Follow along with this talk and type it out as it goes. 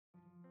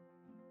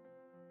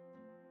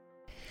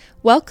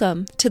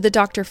Welcome to the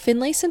Dr.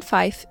 Finlayson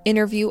Fife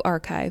Interview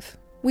Archive.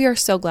 We are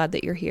so glad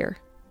that you're here.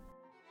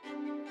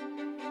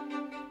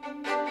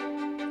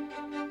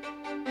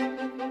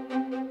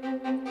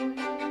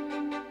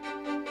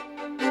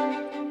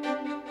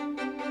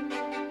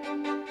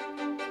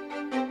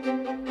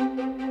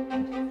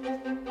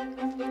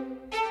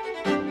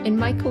 In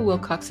Michael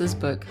Wilcox's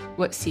book,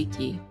 What Seek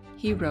Ye?,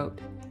 he wrote,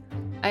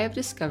 I have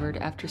discovered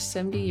after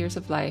 70 years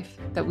of life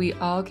that we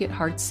all get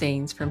hard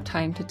sayings from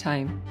time to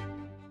time.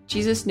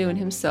 Jesus knew in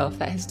himself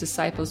that his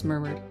disciples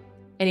murmured,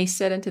 and he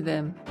said unto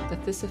them,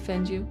 Doth this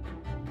offend you?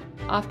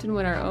 Often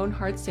when our own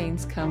hard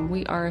sayings come,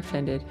 we are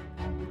offended,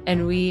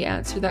 and we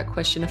answer that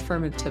question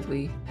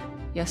affirmatively.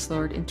 Yes,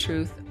 Lord, in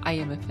truth, I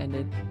am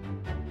offended.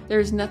 There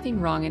is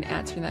nothing wrong in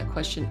answering that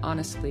question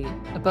honestly.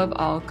 Above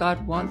all,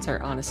 God wants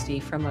our honesty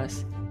from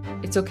us.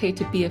 It's okay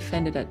to be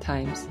offended at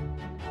times.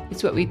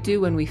 It's what we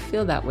do when we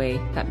feel that way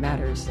that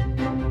matters.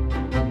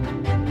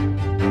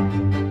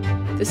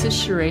 This is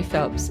Sheree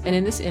Phelps, and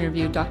in this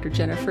interview, Dr.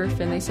 Jennifer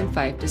Finlayson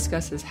Fife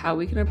discusses how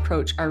we can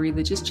approach our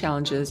religious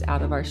challenges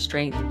out of our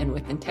strength and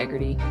with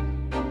integrity.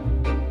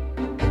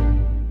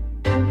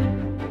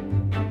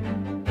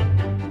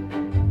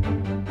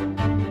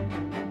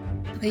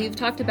 Okay, you've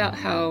talked about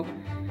how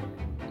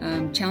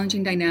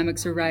challenging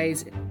dynamics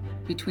arise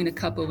between a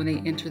couple when they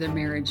enter their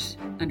marriage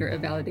under a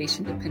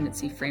validation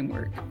dependency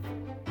framework,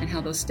 and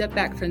how they'll step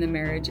back from the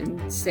marriage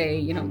and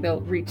say,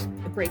 they'll reach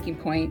a breaking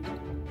point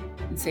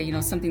and say,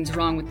 something's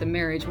wrong with the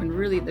marriage, when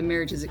really the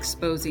marriage is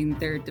exposing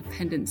their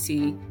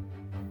dependency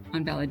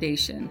on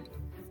validation.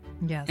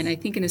 Yes. And I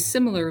think in a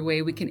similar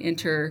way, we can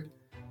enter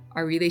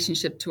our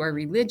relationship to our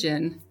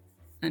religion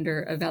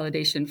under a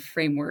validation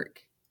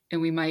framework.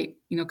 And we might,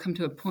 come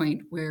to a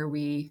point where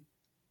we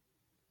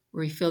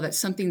feel that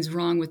something's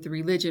wrong with the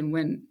religion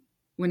when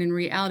in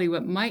reality,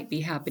 what might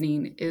be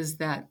happening is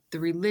that the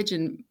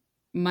religion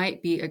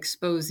might be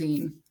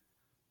exposing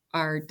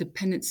our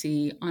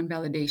dependency on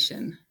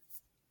validation.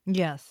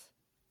 Yes.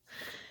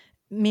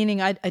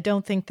 Meaning I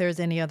don't think there's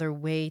any other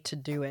way to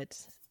do it.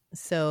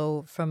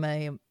 So from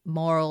a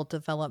moral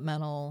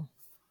developmental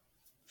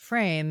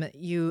frame,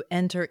 you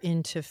enter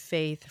into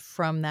faith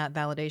from that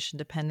validation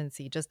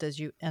dependency, just as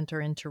you enter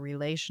into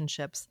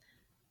relationships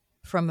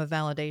from a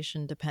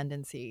validation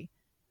dependency.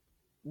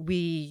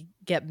 We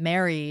get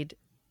married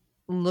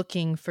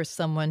looking for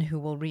someone who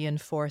will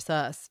reinforce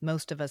us.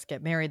 Most of us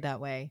get married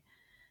that way.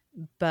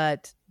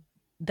 But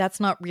that's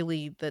not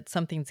really that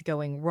something's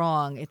going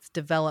wrong. It's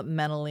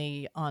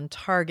developmentally on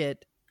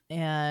target.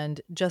 And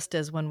just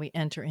as when we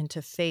enter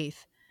into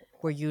faith,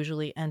 we're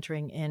usually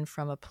entering in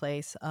from a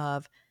place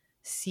of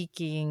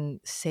seeking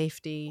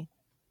safety,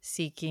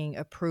 seeking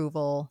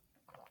approval.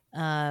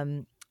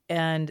 And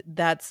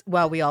that's,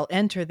 while we all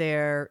enter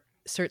there,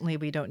 certainly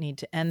we don't need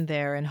to end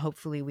there. And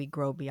hopefully we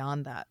grow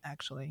beyond that,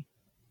 actually.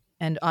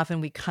 And often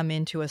we come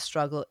into a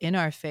struggle in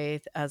our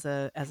faith as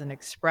an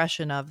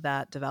expression of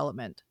that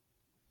development.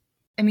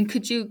 I mean,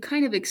 could you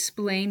kind of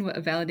explain what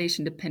a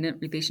validation-dependent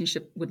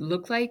relationship would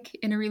look like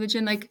in a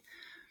religion?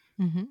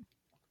 Mm-hmm.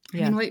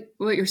 Yeah. I mean,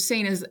 what you're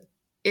saying is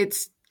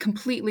it's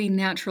completely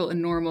natural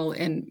and normal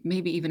and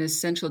maybe even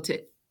essential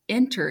to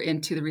enter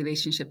into the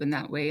relationship in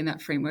that way, in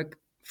that framework.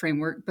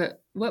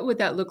 But what would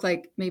that look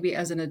like maybe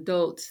as an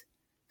adult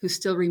who's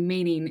still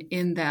remaining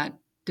in that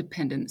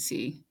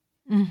dependency?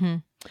 Mm-hmm.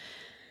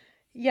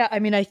 Yeah, I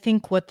mean, I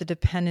think what the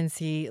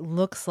dependency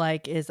looks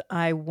like is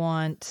I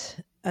want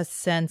a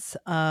sense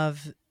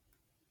of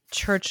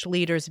church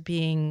leaders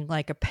being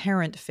like a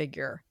parent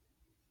figure,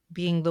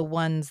 being the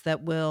ones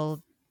that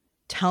will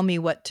tell me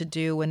what to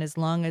do. And as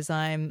long as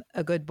I'm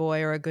a good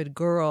boy or a good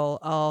girl,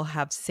 I'll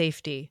have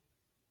safety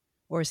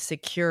or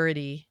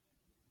security,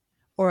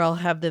 or I'll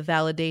have the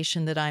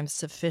validation that I'm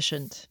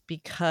sufficient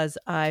because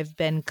I've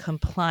been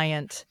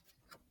compliant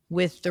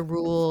with the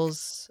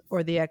rules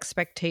or the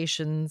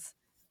expectations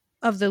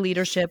of the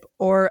leadership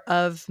or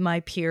of my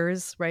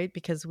peers, right?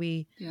 Because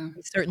we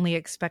certainly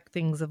expect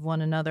things of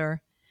one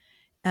another.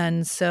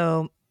 And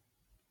so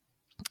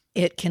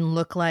it can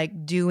look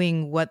like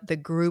doing what the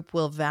group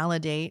will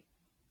validate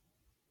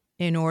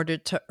in order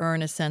to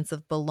earn a sense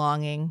of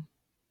belonging.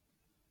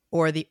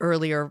 Or the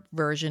earlier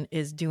version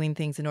is doing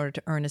things in order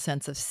to earn a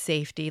sense of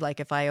safety. Like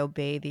if I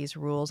obey these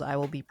rules, I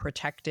will be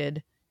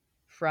protected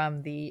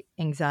from the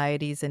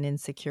anxieties and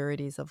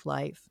insecurities of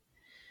life.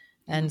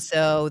 And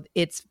so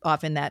it's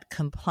often that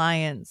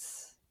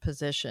compliance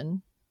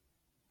position.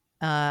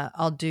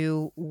 I'll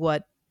do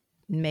what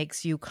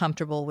makes you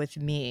comfortable with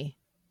me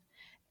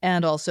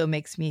and also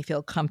makes me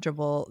feel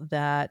comfortable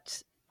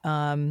that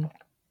that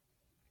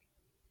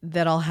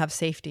I'll have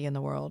safety in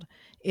the world.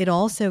 It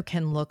also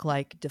can look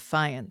like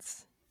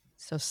defiance.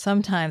 So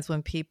sometimes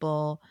when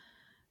people,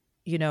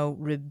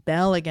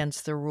 rebel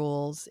against the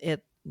rules,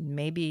 it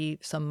maybe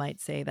some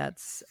might say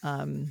that's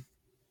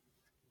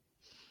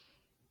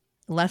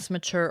less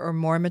mature or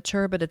more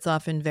mature, but it's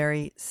often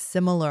very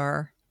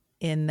similar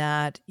in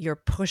that you're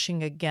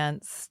pushing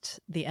against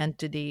the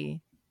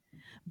entity,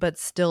 but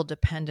still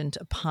dependent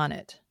upon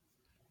it.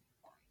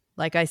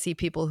 Like I see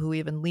people who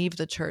even leave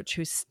the church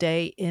who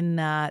stay in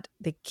that,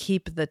 they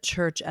keep the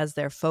church as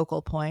their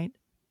focal point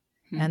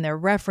and their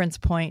reference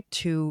point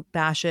to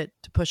bash it,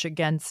 to push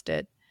against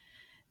it,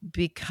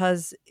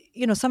 because,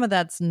 some of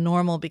that's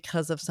normal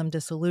because of some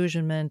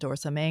disillusionment or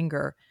some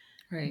anger.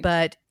 Right.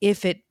 But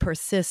if it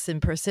persists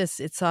and persists,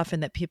 it's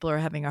often that people are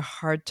having a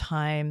hard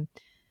time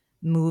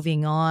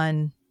moving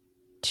on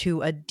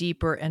to a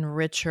deeper and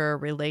richer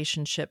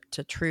relationship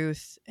to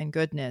truth and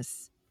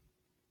goodness,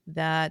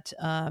 that,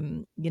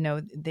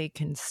 they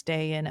can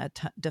stay in a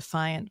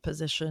defiant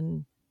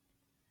position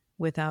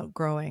without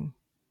growing.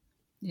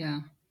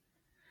 Yeah.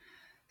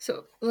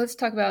 So let's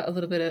talk about a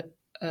little bit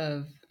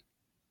of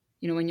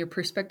when your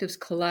perspectives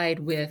collide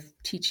with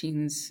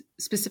teachings,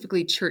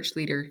 specifically church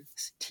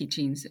leaders'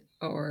 teachings,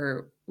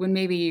 or when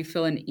maybe you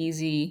feel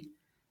uneasy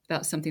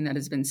about something that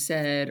has been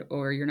said,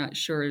 or you're not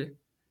sure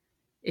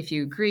if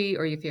you agree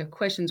or if you have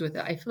questions with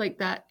it. I feel like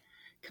that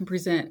can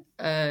present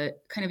a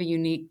kind of a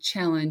unique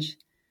challenge,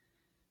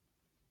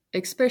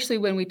 especially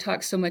when we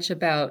talk so much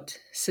about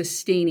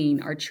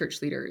sustaining our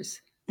church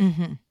leaders.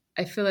 Mm-hmm.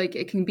 I feel like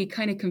it can be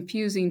kind of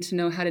confusing to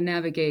know how to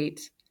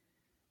navigate,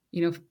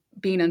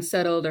 being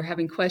unsettled or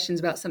having questions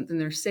about something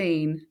they're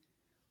saying,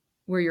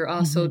 where you're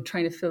also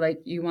trying to feel like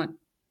you want,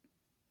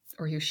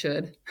 or you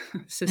should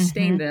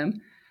sustain them.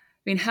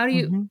 I mean, how do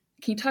you,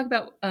 can you talk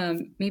about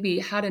maybe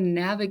how to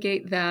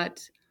navigate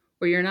that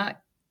where you're not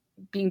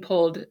being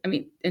pulled,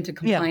 into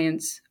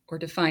compliance or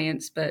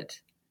defiance, but.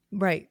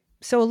 Right.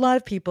 So a lot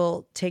of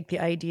people take the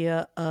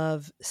idea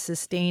of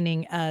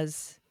sustaining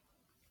as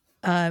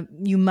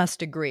you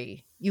must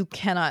agree. You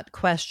cannot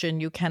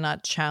question, you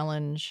cannot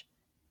challenge,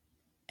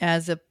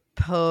 as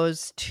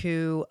opposed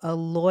to a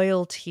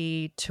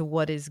loyalty to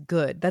what is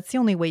good. That's the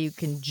only way you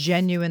can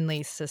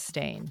genuinely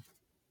sustain,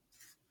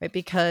 right?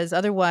 Because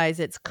otherwise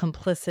it's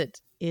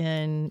complicit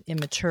in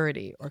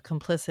immaturity or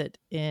complicit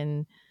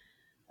in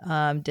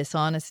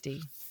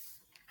dishonesty.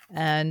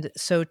 And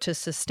so to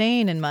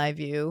sustain, in my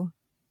view,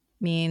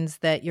 means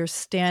that you're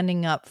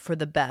standing up for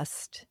the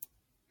best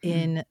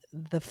in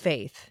the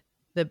faith,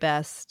 the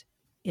best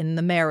in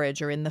the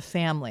marriage or in the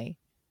family,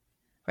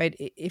 right?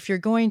 If you're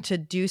going to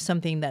do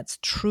something that's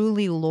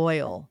truly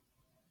loyal,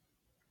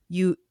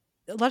 a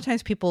lot of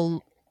times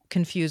people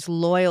confuse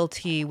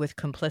loyalty with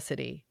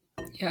complicity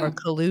or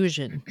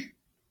collusion.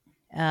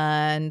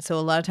 And so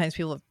a lot of times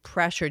people have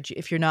pressured you.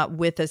 If you're not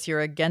with us,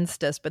 you're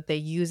against us, but they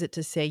use it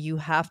to say you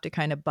have to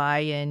kind of buy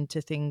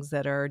into things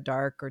that are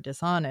dark or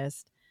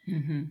dishonest.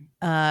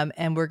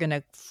 And we're going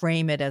to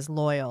frame it as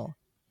loyal.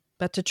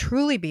 But to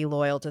truly be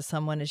loyal to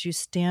someone is you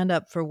stand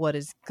up for what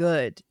is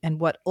good and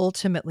what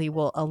ultimately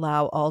will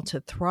allow all to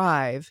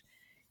thrive,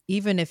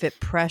 even if it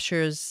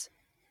pressures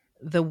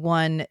the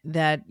one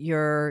that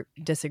you're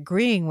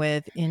disagreeing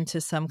with into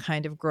some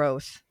kind of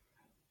growth.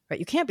 Right?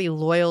 You can't be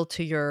loyal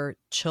to your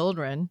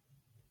children,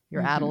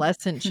 your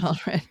adolescent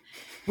children,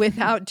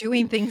 without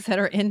doing things that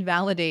are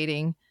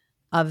invalidating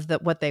of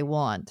what they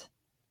want.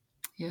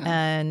 Yeah.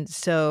 And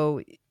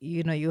so,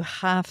 you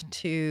have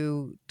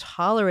to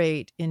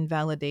tolerate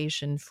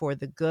invalidation for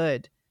the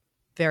good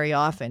very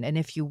often. And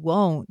if you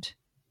won't,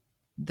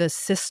 the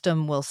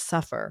system will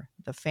suffer.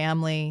 The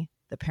family,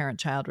 the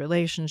parent-child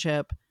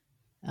relationship,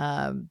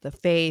 the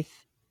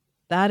faith.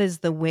 That is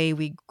the way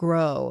we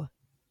grow.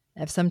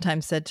 I've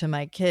sometimes said to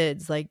my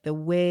kids, like, the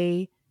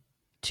way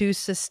to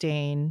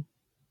sustain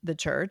the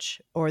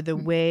church or the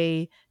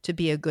way to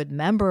be a good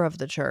member of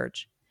the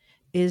church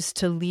is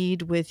to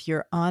lead with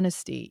your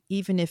honesty,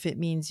 even if it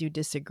means you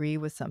disagree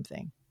with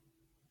something.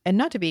 And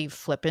not to be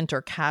flippant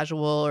or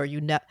casual, or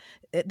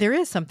there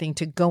is something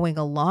to going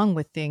along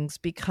with things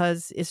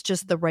because it's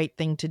just the right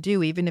thing to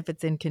do, even if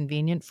it's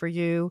inconvenient for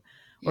you,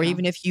 or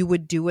even if you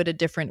would do it a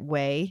different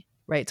way,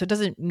 right? So it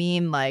doesn't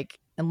mean like,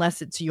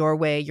 unless it's your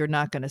way, you're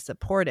not going to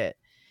support it.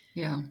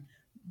 Yeah.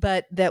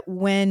 But that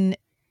when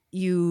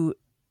you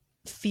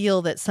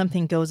feel that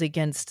something goes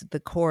against the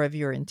core of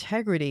your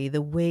integrity,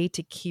 the way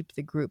to keep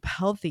the group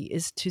healthy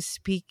is to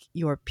speak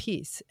your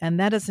piece. And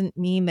that doesn't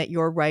mean that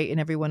you're right and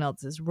everyone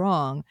else is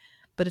wrong,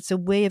 but it's a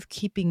way of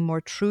keeping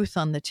more truth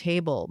on the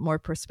table, more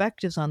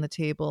perspectives on the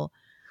table,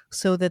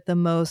 so that the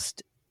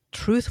most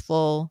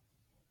truthful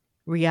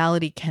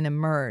reality can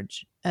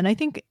emerge. And I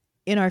think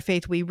in our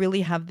faith, we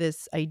really have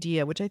this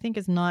idea, which I think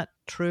is not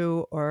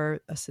true or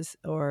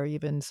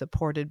even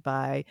supported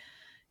by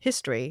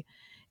history,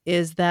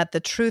 is that the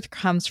truth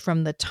comes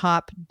from the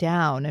top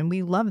down. And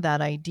we love that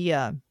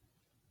idea.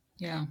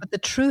 Yeah. But the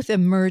truth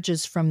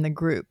emerges from the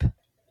group.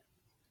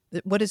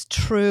 What is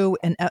true,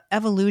 and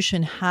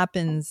evolution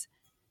happens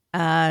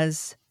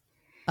as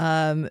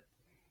the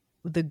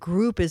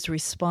group is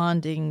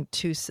responding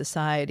to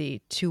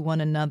society, to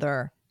one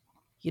another.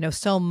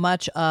 So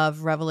much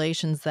of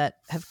revelations that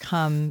have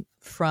come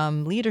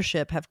from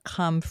leadership have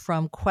come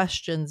from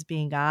questions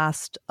being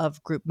asked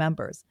of group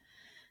members.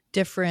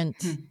 Different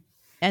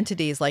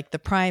entities like the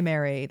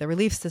primary, the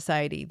Relief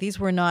Society, these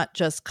were not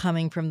just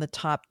coming from the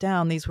top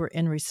down. These were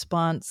in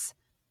response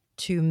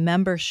to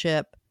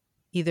membership,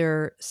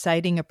 either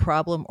citing a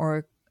problem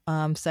or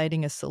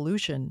citing a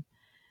solution.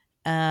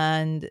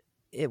 And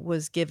it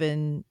was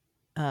given,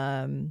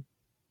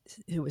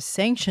 it was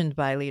sanctioned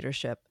by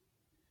leadership.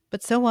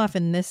 But so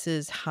often this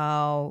is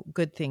how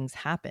good things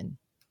happen.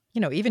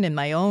 Even in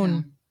my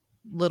own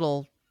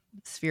little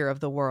sphere of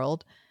the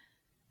world,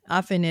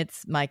 often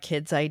it's my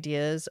kids'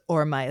 ideas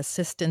or my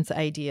assistant's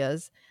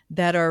ideas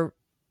that are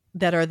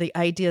the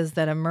ideas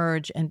that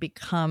emerge and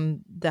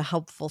become the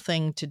helpful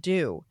thing to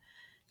do,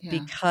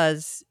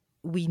 because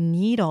we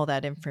need all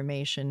that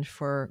information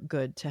for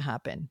good to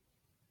happen.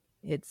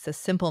 It's a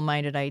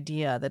simple-minded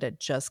idea that it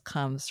just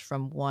comes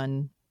from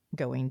one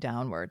going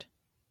downward.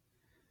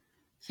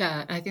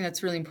 Yeah, I think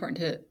that's really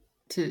important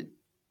to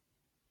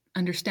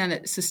understand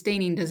that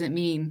sustaining doesn't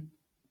mean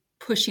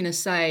pushing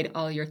aside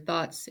all your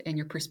thoughts and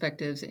your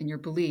perspectives and your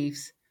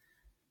beliefs,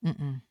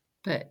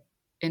 but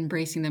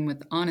embracing them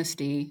with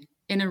honesty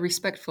in a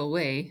respectful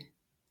way.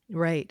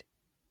 Right.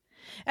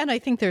 And I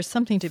think there's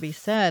something to be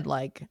said,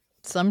 like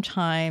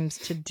sometimes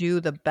to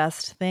do the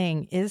best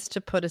thing is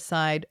to put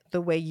aside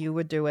the way you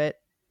would do it,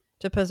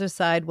 to put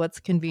aside what's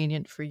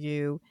convenient for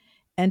you,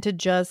 and to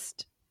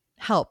just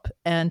help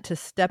and to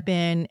step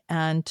in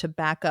and to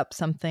back up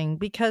something,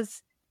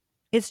 because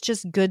it's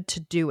just good to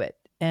do it.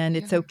 And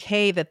it's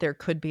okay that there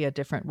could be a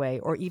different way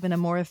or even a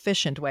more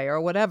efficient way or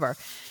whatever,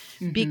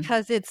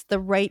 because it's the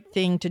right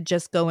thing to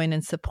just go in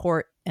and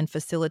support and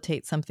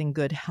facilitate something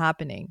good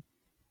happening,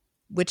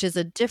 which is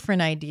a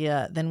different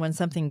idea than when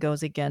something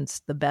goes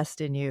against the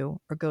best in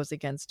you or goes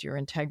against your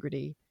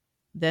integrity.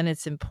 Then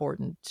it's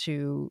important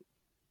to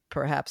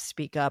perhaps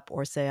speak up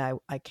or say,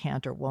 I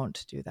can't or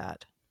won't do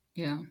that.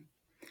 Yeah.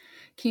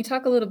 Can you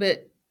talk a little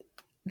bit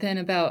then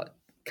about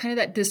kind of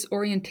that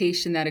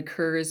disorientation that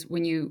occurs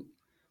when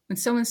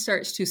someone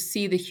starts to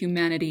see the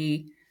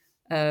humanity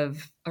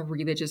of a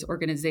religious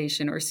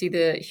organization or see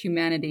the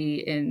humanity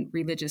in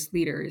religious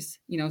leaders,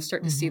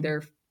 start to see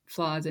their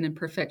flaws and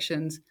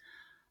imperfections?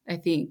 I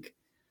think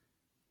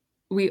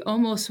we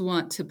almost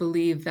want to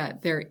believe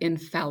that they're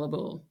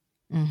infallible,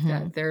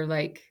 that they're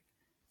like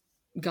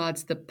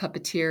God's the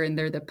puppeteer and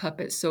they're the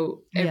puppet.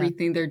 So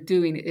everything they're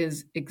doing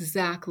is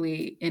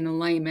exactly in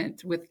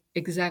alignment with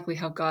exactly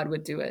how God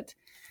would do it.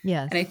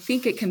 Yes. And I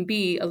think it can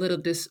be a little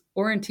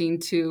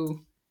disorienting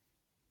to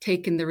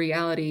take in the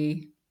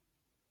reality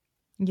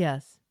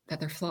that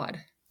they're flawed.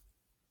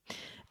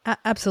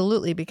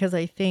 Absolutely. Because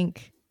I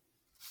think,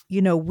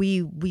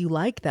 we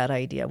like that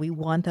idea. We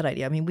want that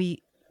idea. I mean,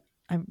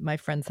 my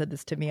friend said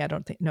this to me. I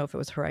don't know if it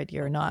was her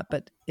idea or not,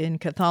 but in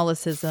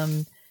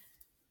Catholicism,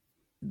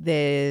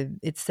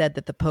 it's said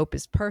that the Pope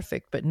is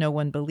perfect, but no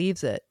one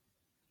believes it.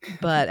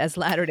 But as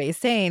Latter-day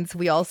Saints,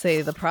 we all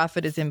say the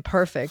prophet is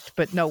imperfect,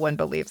 but no one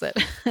believes it.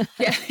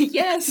 Yeah.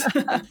 Yes.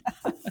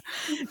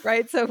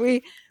 Right. So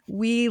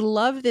we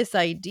love this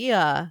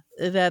idea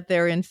that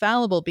they're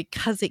infallible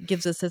because it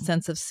gives us a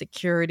sense of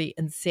security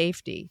and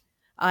safety.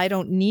 I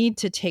don't need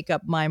to take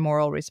up my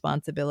moral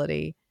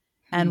responsibility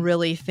and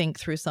really think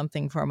through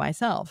something for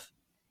myself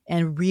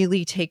and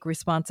really take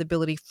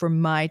responsibility for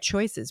my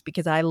choices,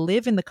 because I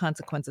live in the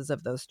consequences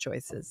of those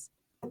choices.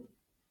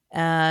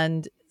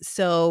 And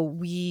so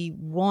we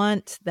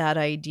want that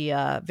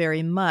idea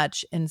very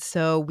much. And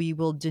so we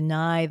will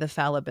deny the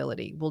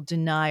fallibility, we'll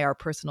deny our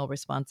personal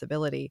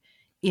responsibility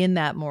in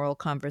that moral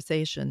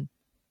conversation.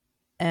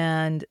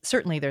 And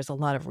certainly there's a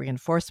lot of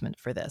reinforcement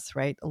for this,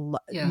 right?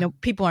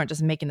 People aren't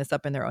just making this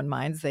up in their own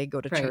minds. They go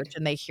to church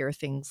and they hear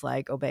things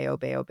like obey,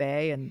 obey,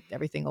 obey, and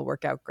everything will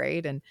work out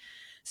great. And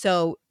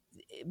so,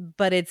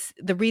 but it's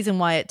the reason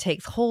why it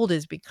takes hold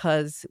is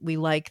because we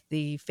like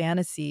the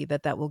fantasy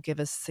that will give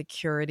us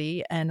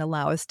security and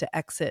allow us to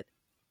exit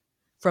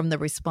from the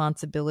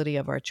responsibility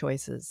of our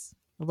choices.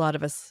 A lot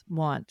of us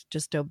want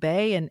just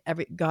obey and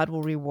God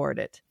will reward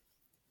it,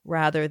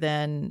 rather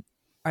than,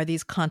 are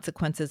these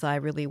consequences I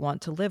really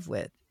want to live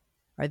with?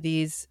 Are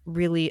these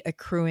really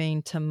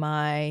accruing to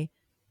my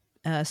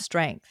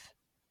strength?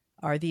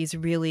 Are these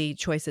really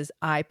choices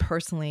I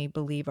personally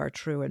believe are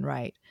true and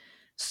right?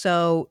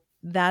 So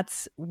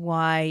that's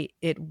why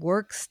it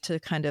works to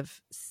kind of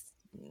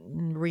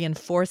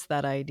reinforce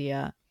that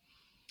idea.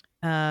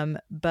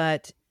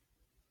 But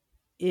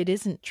it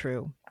isn't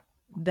true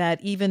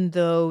that even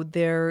though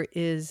there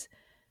is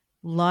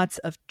lots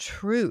of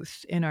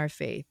truth in our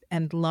faith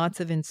and lots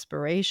of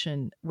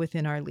inspiration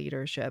within our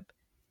leadership,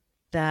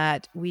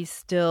 that we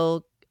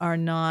still are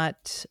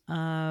not,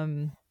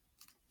 how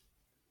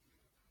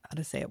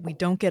to say it, we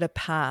don't get a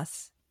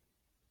pass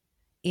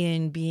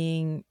in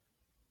being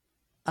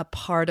a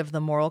part of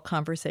the moral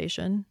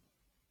conversation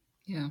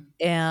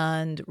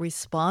and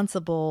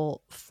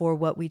responsible for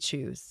what we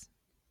choose.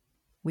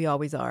 We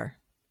always are.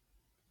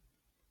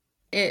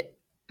 It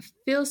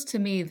feels to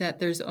me that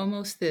there's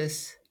almost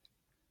this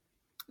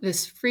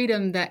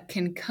freedom that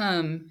can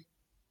come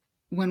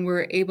when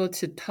we're able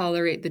to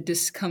tolerate the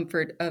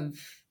discomfort of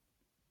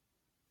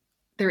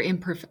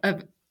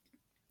of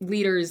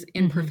leaders'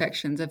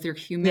 imperfections, of their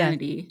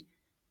humanity.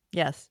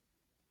 Yes.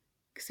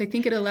 Because I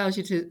think it allows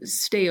you to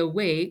stay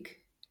awake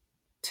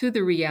to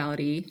the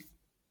reality,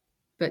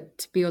 but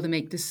to be able to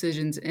make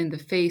decisions in the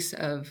face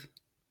of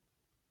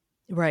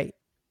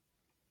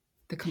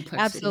the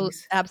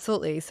complexities.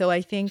 Absolutely. So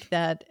I think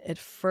that at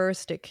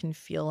first it can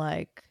feel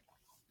like,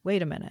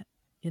 wait a minute,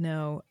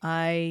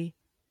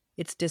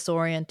 it's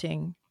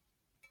disorienting.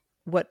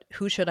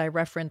 Who should I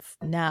reference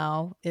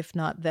now, if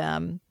not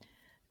them?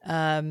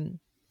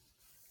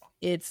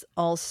 It's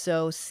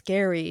also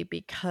scary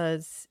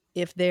because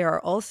if they are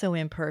also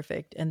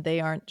imperfect and they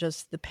aren't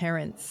just the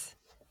parents,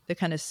 the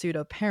kind of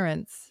pseudo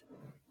parents,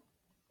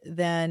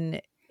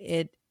 then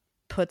it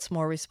puts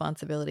more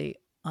responsibility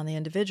on the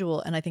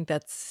individual. And I think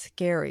that's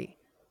scary.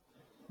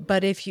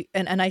 But if you,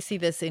 and I see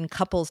this in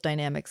couples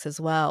dynamics as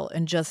well,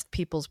 and just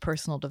people's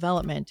personal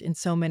development in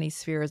so many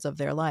spheres of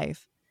their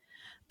life.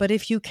 But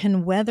if you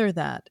can weather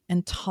that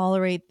and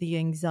tolerate the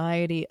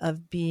anxiety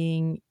of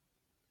being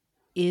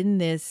in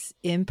this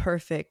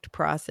imperfect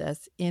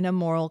process, in a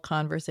moral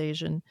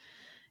conversation,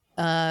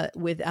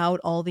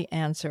 without all the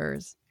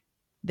answers,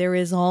 there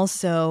is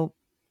also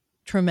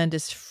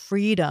tremendous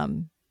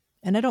freedom.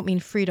 And I don't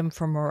mean freedom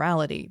from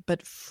morality,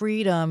 but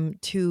freedom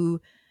to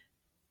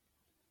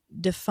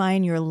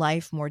define your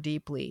life more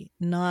deeply,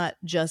 not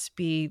just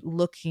be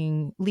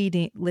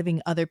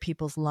living other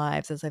people's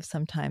lives, as I've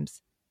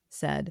sometimes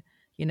said,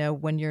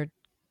 when you're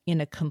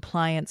in a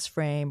compliance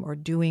frame or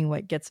doing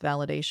what gets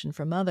validation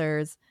from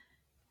others,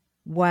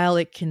 while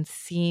it can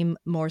seem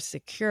more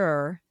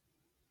secure,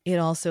 it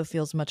also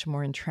feels much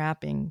more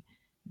entrapping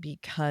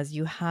because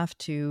you have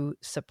to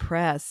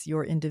suppress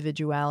your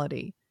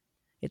individuality.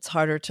 It's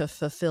harder to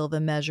fulfill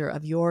the measure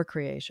of your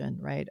creation,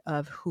 right?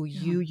 Of who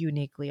you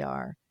uniquely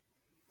are.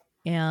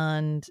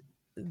 And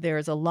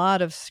there's a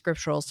lot of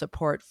scriptural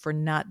support for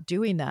not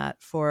doing that,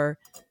 for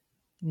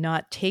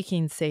not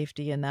taking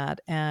safety in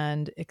that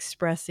and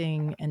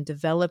expressing and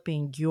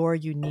developing your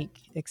unique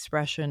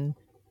expression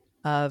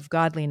of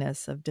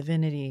godliness, of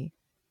divinity.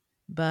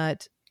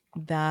 But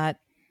that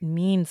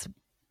means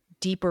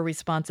deeper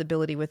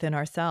responsibility within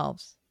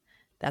ourselves.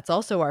 That's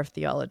also our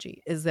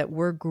theology, is that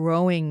we're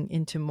growing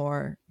into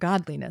more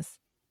godliness.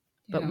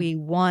 But we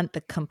want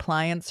the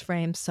compliance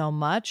frame so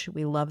much.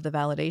 We love the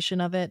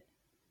validation of it,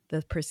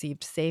 the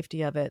perceived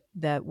safety of it,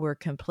 that we're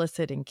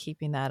complicit in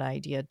keeping that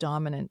idea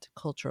dominant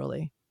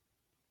culturally.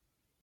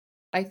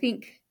 I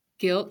think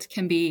guilt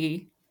can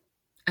be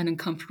an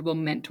uncomfortable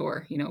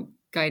mentor,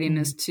 guiding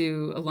us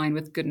to align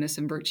with goodness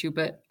and virtue.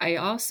 But I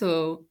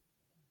also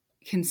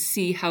can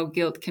see how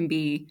guilt can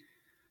be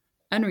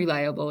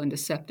unreliable and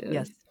deceptive.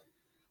 Yes.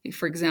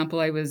 For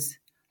example, I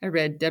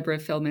read Deborah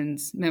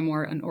Feldman's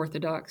memoir,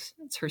 Unorthodox.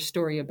 It's her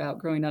story about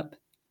growing up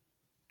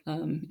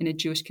in a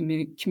Jewish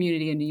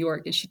community in New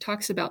York. And she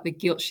talks about the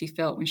guilt she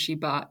felt when she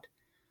bought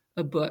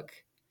a book.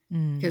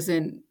 Because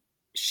then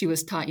she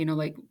was taught,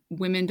 like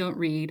women don't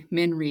read,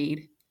 men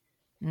read.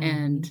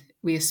 And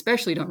we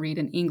especially don't read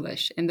in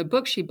English. And the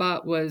book she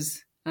bought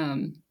was a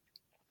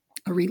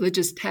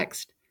religious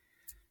text.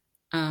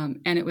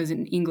 And it was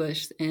in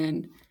English.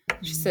 And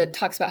she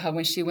talks about how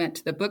when she went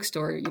to the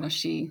bookstore,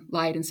 she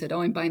lied and said,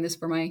 "Oh, I'm buying this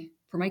for my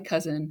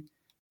cousin."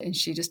 And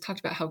she just talked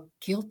about how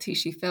guilty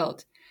she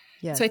felt.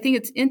 Yes. So I think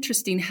it's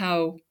interesting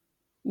how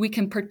we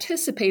can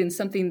participate in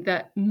something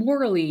that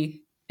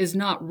morally is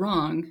not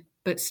wrong,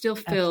 but still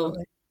feel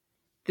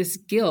this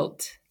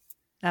guilt.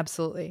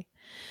 Absolutely.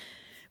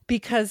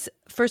 Because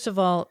first of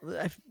all,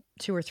 I have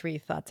 2 or 3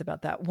 thoughts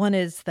about that. One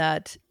is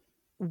that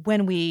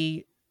when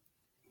we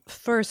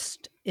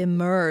first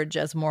emerge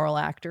as moral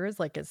actors,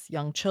 like as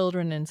young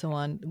children and so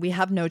on, we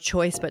have no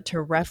choice but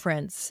to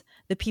reference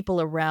the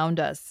people around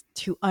us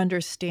to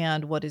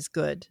understand what is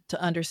good, to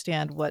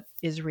understand what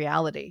is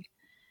reality,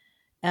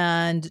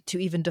 and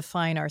to even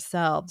define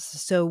ourselves.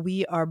 So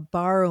we are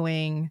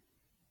borrowing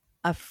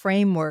a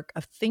framework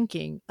of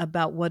thinking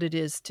about what it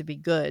is to be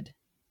good.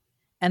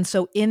 And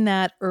so in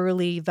that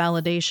early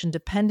validation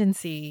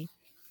dependency,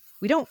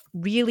 we don't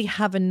really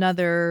have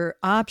another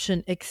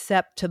option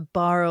except to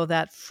borrow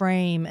that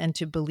frame and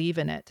to believe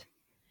in it.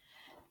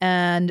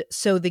 And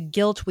so the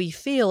guilt we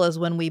feel is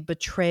when we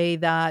betray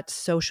that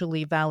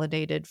socially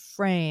validated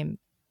frame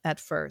at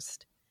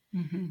first.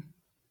 Mm-hmm.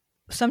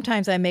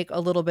 Sometimes I make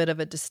a little bit of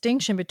a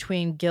distinction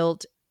between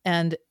guilt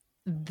and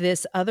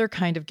this other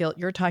kind of guilt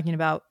you're talking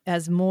about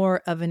as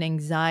more of an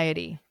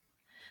anxiety.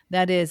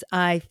 That is,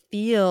 I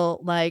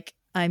feel like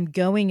I'm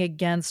going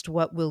against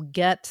what will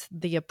get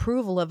the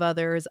approval of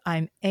others.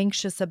 I'm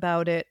anxious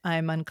about it.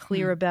 I'm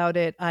unclear about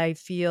it. I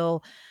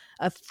feel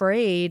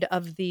afraid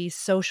of the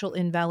social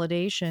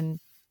invalidation.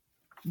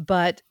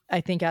 But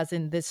I think as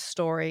in this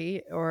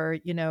story, or,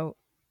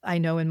 I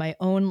know in my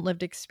own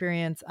lived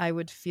experience, I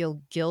would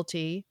feel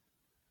guilty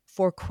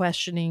for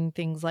questioning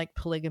things like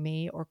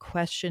polygamy or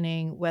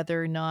questioning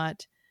whether or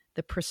not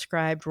the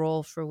prescribed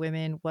role for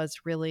women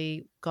was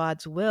really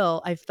God's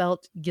will. I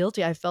felt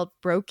guilty. I felt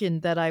broken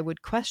that I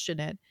would question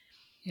it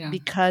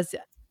because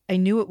I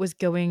knew it was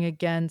going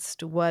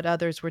against what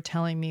others were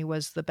telling me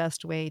was the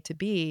best way to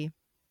be.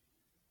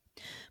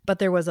 But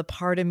there was a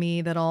part of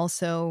me that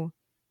also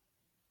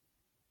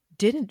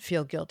didn't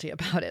feel guilty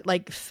about it,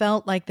 like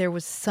felt like there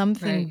was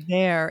something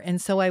there.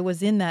 And so I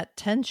was in that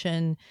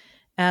tension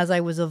as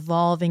I was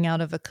evolving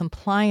out of a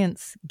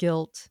compliance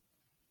guilt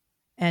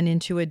and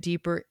into a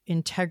deeper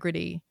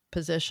integrity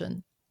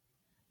position.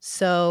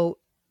 So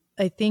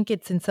I think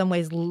it's in some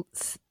ways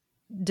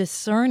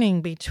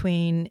discerning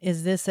between,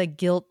 is this a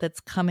guilt that's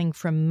coming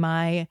from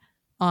my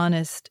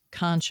honest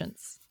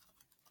conscience,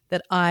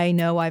 that I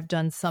know I've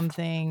done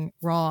something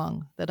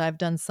wrong, that I've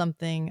done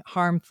something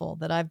harmful,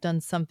 that I've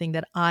done something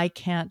that I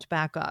can't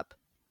back up?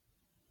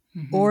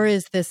 Mm-hmm. Or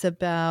is this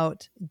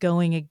about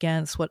going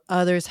against what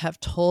others have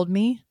told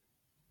me,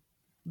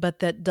 but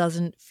that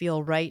doesn't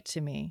feel right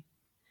to me?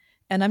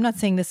 And I'm not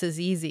saying this is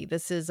easy.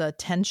 This is a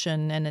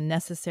tension and a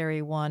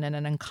necessary one and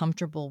an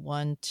uncomfortable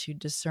one to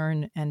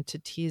discern and to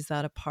tease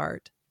that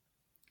apart.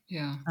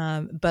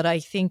 Yeah. But I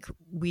think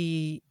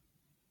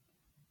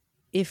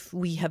if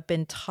we have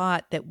been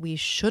taught that we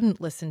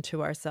shouldn't listen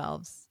to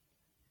ourselves,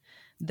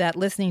 that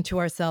listening to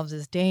ourselves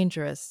is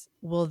dangerous,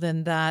 well,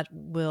 then that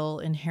will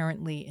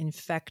inherently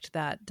infect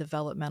that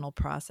developmental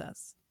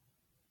process.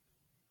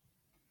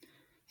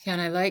 Yeah,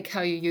 and I like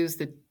how you use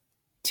the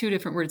two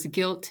different words,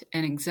 guilt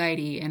and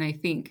anxiety. And I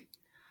think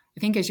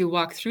as you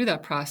walk through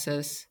that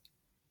process,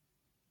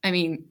 I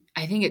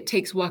think it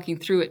takes walking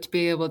through it to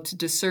be able to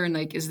discern,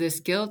 like, is this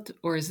guilt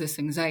or is this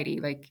anxiety?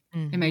 Like,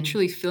 am I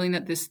truly feeling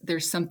that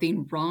there's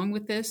something wrong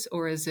with this,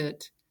 or is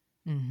it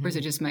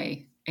just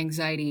my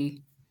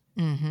anxiety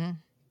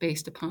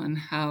based upon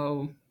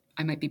how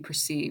I might be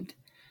perceived?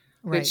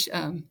 Right. Which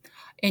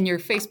in your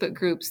Facebook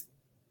groups,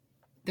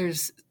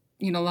 there's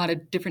a lot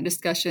of different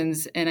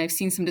discussions, and I've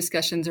seen some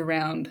discussions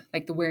around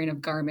like the wearing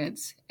of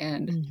garments,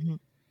 and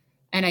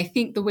I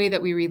think the way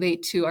that we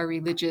relate to our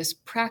religious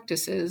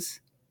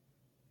practices,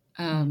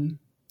 and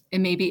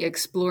maybe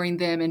exploring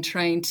them and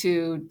trying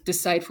to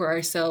decide for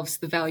ourselves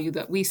the value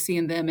that we see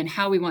in them and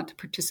how we want to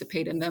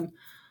participate in them,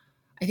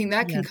 I think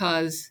that can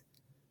cause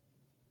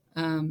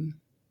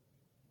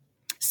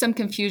some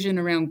confusion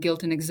around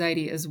guilt and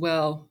anxiety as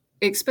well,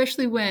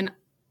 especially when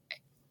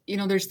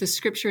there's the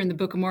scripture in the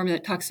Book of Mormon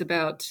that talks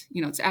about,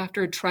 it's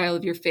after a trial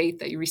of your faith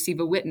that you receive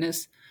a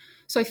witness.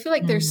 So I feel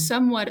like there's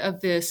somewhat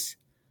of this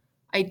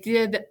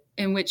idea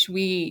in which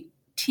we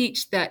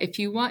teach that if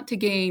you want to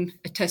gain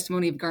a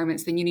testimony of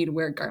garments, then you need to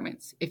wear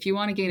garments. If you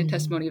want to gain a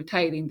testimony of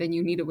tithing, then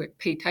you need to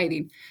pay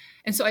tithing.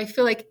 And so I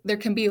feel like there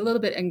can be a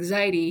little bit of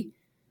anxiety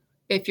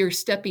if you're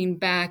stepping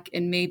back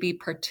and maybe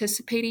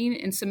participating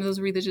in some of those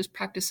religious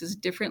practices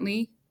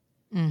differently.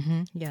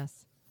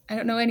 Yes. I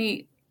don't know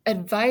any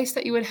advice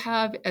that you would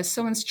have as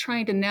someone's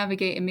trying to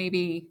navigate and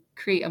maybe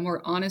create a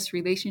more honest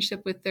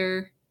relationship with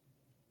their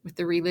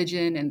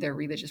religion and their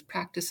religious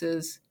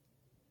practices,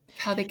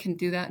 how they can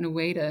do that in a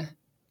way to...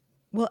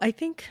 Well, I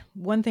think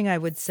one thing I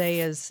would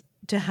say is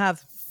to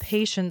have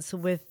patience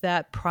with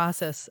that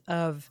process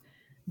of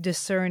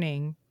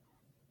discerning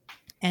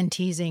and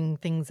teasing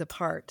things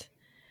apart.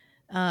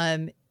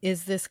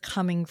 Is this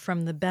coming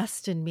from the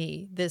best in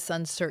me, this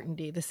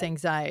uncertainty, this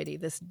anxiety,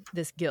 this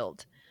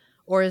guilt?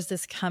 Or is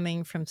this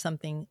coming from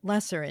something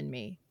lesser in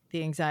me,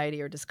 the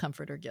anxiety or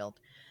discomfort or guilt?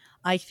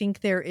 I think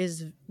there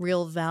is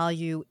real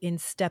value in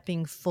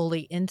stepping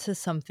fully into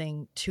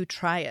something to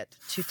try it,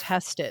 to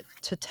test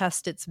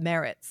its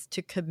merits,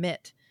 to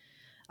commit.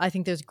 I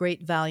think there's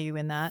great value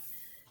in that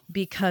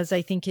because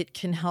I think it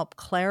can help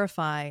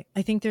clarify.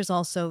 I think there's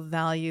also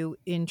value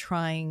in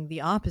trying the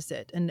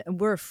opposite. And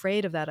we're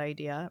afraid of that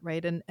idea,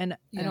 right? And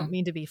I don't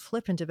mean to be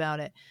flippant about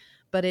it,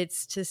 but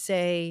it's to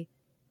say,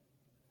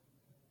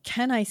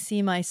 can I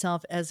see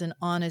myself as an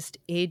honest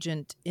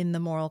agent in the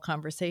moral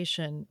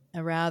conversation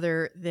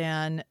rather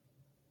than,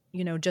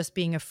 just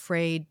being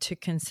afraid to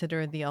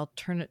consider the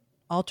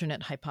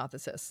alternate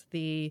hypothesis,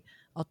 the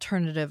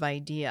alternative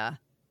idea?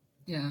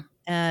 Yeah.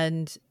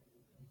 And,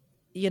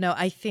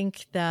 I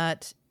think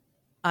that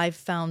I've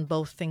found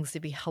both things to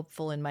be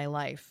helpful in my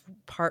life.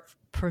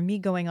 For me,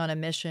 going on a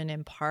mission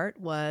in part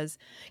was,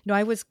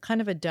 I was kind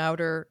of a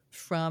doubter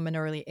from an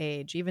early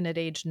age. Even at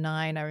age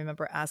 9, I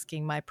remember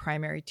asking my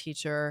primary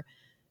teacher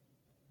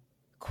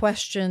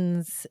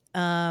questions,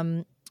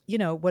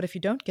 what if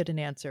you don't get an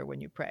answer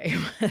when you pray?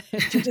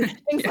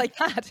 Things like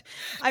that.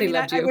 I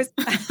was,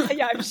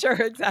 yeah, I'm sure.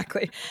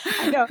 Exactly.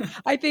 I know.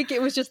 I think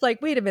it was just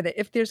like, wait a minute,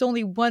 if there's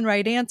only one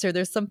right answer,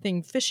 there's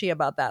something fishy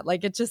about that.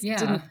 Like it just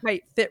didn't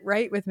quite fit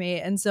right with me.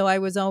 And so I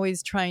was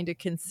always trying to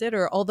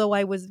consider, although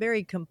I was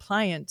very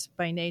compliant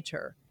by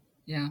nature.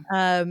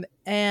 Yeah.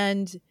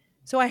 And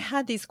so I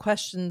had these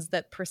questions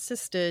that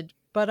persisted,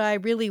 but I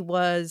really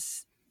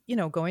was,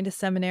 going to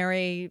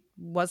seminary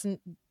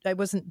I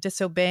wasn't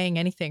disobeying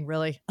anything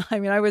really. I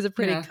mean, I was a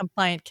pretty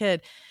compliant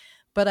kid,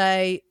 but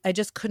I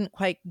just couldn't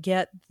quite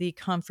get the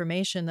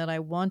confirmation that I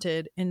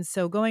wanted. And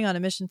so going on a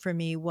mission for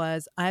me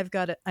was, I'm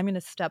going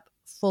to step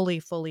fully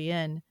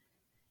in,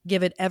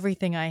 give it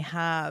everything I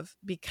have,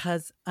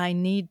 because I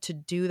need to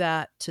do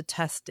that to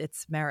test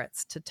its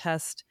merits, to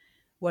test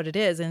what it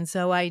is. And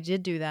so I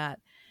did do that.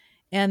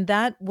 And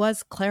that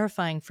was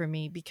clarifying for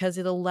me because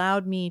it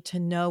allowed me to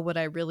know what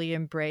I really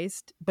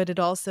embraced, but it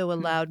also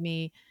allowed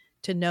me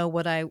to know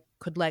what I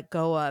could let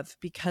go of,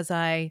 because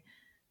I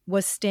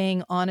was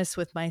staying honest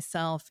with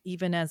myself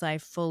even as I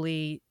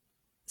fully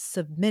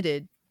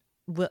submitted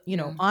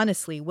Yeah.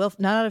 honestly,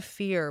 not out of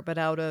fear, but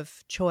out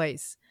of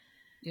choice,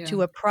 Yeah.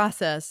 to a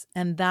process.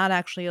 And that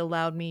actually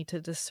allowed me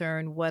to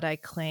discern what I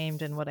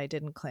claimed and what I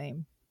didn't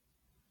claim.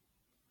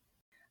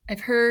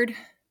 I've heard,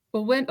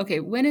 well,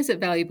 when is it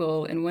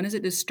valuable and when is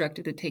it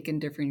destructive to take in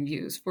different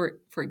views? For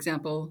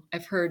example,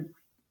 I've heard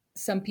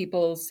some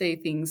people say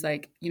things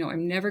like,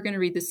 I'm never going to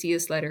read the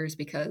CS letters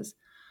because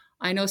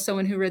I know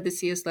someone who read the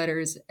CS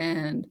letters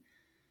and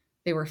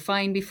they were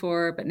fine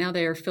before, but now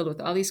they are filled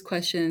with all these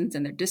questions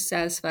and they're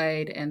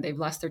dissatisfied and they've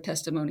lost their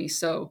testimony.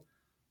 So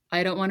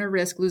I don't want to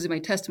risk losing my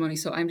testimony.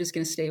 So I'm just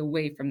going to stay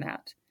away from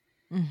that.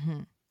 Mm-hmm.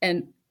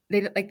 And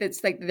they like,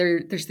 that's like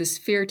there's this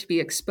fear to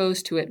be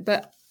exposed to it.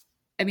 But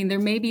I mean, there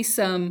may be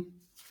some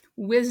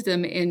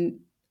wisdom in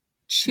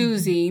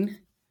choosing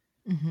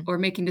Mm-hmm. or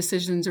making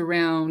decisions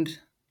around,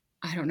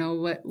 I don't know,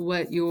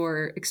 what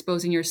you're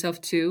exposing yourself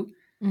to.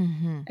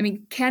 Mm-hmm. I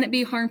mean, can it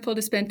be harmful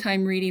to spend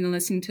time reading and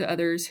listening to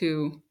others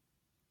who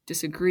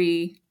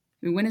disagree?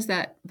 I mean, when is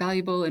that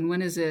valuable and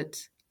when is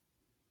it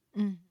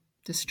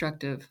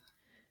destructive?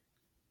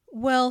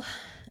 Well,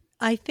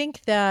 I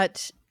think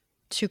that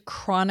to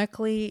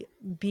chronically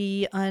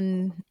be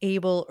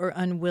unable or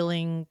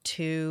unwilling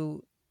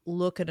to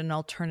look at an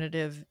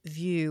alternative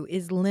view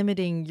is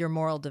limiting your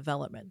moral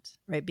development,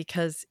 right?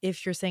 Because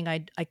if you're saying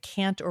I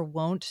can't or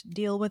won't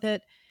deal with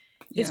it,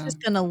 it's Yeah.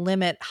 just going to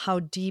limit how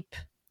deep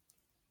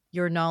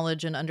your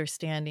knowledge and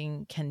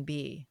understanding can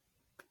be.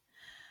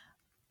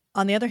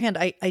 On the other hand,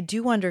 I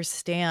do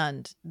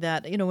understand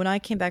that, when I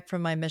came back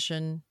from my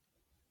mission,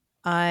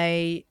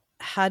 I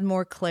had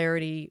more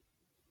clarity.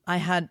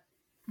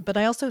 But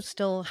I also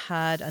still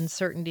had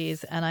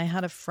uncertainties. And I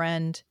had a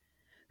friend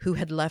who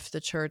had left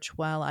the church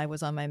while I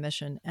was on my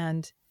mission.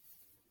 And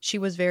she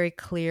was very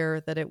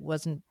clear that it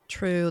wasn't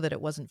true, that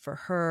it wasn't for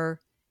her.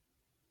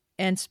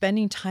 And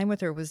spending time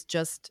with her was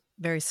just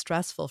very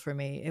stressful for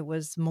me. It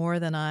was more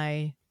than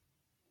I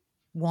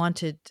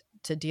wanted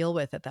to deal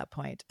with at that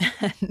point.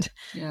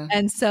 Yeah.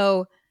 And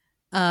so,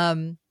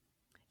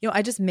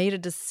 I just made a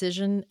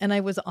decision and I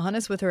was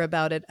honest with her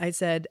about it. I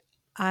said,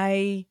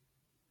 I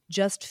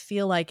just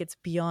feel like it's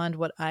beyond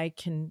what I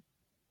can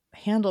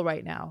handle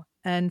right now.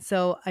 And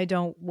so I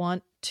don't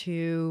want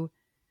to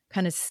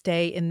kind of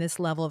stay in this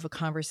level of a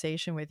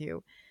conversation with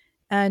you.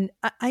 And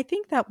I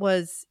think that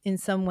was in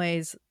some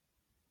ways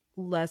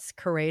less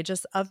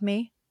courageous of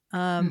me,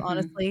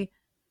 honestly.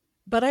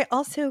 But I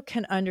also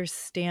can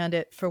understand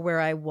it for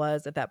where I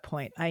was at that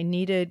point. I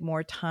needed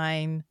more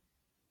time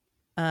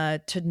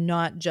to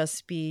not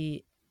just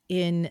be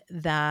in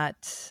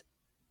that.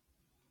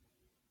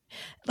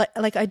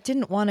 Like I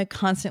didn't want to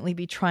constantly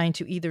be trying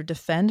to either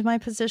defend my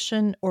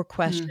position or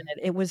question it.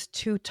 It was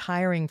too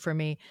tiring for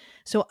me.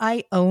 So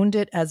I owned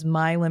it as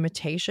my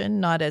limitation,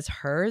 not as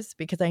hers,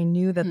 because I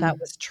knew that that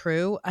was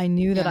true. I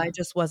knew that I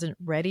just wasn't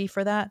ready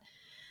for that.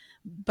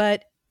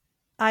 But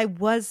I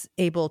was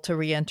able to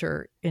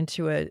re-enter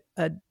into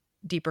a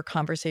deeper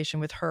conversation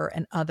with her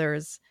and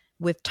others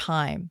with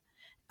time.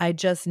 I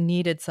just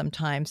needed some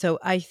time. So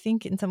I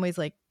think in some ways,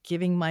 like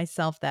giving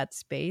myself that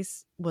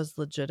space was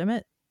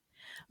legitimate.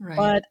 Right.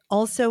 But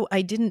also,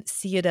 I didn't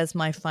see it as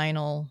my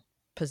final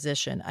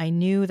position. I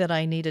knew that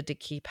I needed to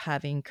keep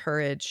having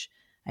courage.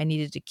 I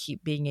needed to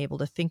keep being able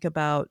to think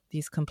about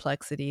these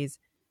complexities.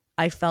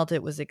 I felt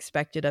it was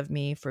expected of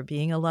me for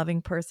being a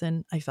loving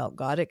person. I felt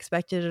God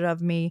expected it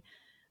of me.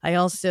 I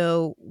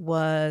also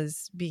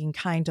was being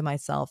kind to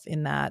myself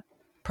in that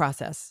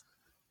process.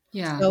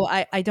 Yeah. So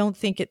I don't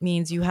think it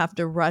means you have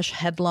to rush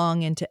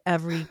headlong into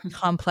every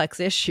complex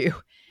issue.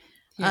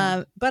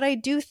 Yeah. But I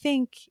do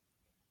think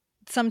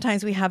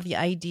sometimes we have the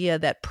idea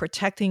that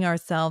protecting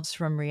ourselves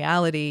from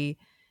reality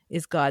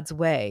is God's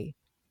way.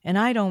 And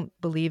I don't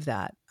believe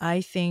that.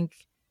 I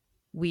think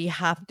we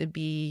have to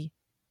be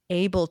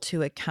able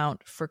to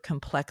account for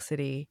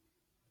complexity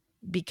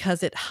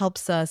because it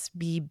helps us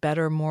be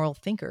better moral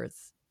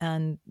thinkers.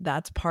 And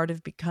that's part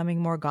of becoming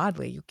more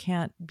godly. You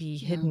can't be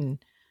hidden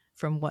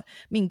from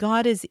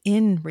God is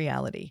in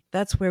reality.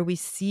 That's where we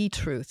see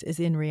truth, is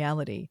in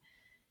reality.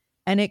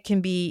 And it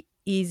can be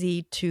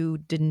easy to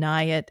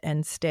deny it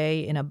and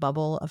stay in a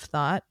bubble of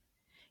thought.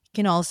 It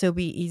can also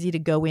be easy to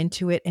go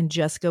into it and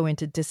just go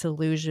into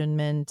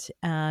disillusionment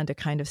and a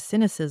kind of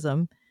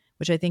cynicism,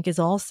 which I think is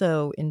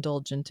also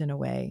indulgent in a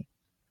way.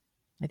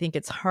 I think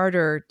it's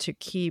harder to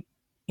keep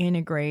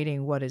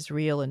integrating what is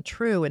real and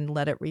true and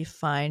let it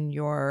refine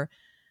your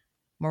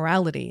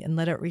morality and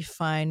let it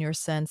refine your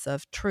sense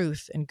of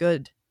truth and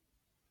good,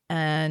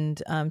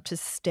 and to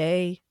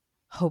stay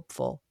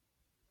hopeful,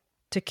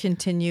 to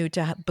continue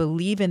to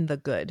believe in the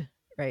good,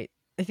 right?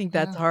 I think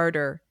that's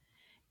harder,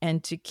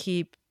 and to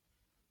keep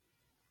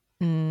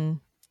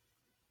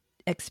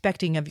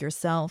expecting of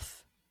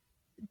yourself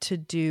to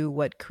do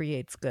what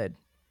creates good.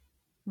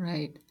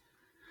 Right.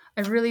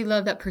 I really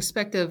love that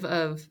perspective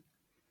of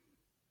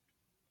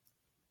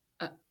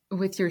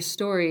with your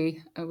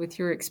story, with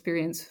your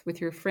experience with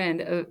your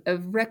friend,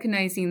 of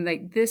recognizing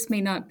like this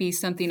may not be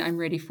something I'm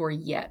ready for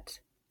yet.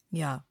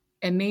 Yeah.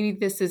 And maybe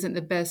this isn't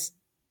the best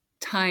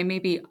time.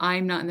 Maybe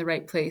I'm not in the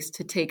right place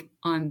to take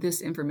on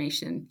this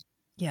information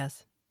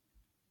Yes.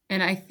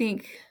 And I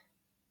think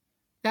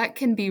that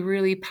can be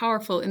really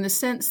powerful in the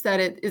sense that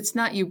it's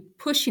not you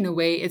pushing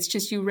away, it's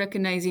just you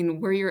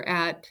recognizing where you're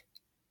at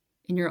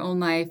in your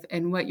own life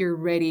and what you're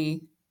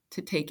ready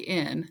to take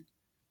in.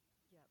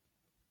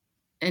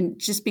 And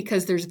just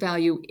because there's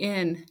value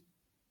in,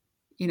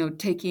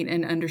 taking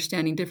and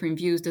understanding different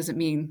views doesn't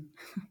mean,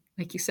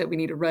 like you said, we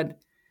need to run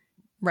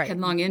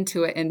headlong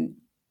into it and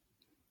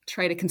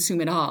try to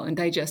consume it all and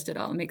digest it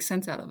all and make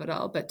sense out of it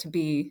all, but to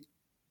be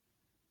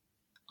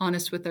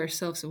honest with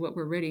ourselves of what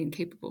we're ready and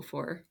capable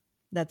for.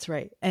 That's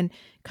right. And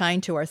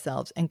kind to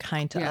ourselves and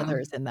kind to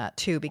others in that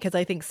too, because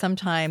I think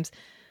sometimes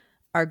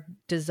our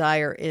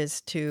desire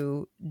is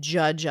to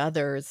judge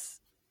others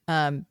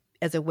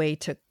as a way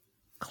to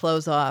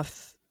close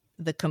off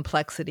the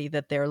complexity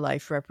that their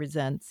life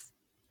represents,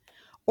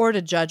 or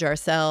to judge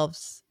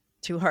ourselves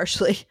too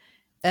harshly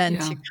and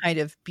to kind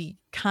of be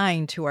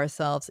kind to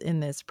ourselves in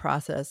this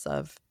process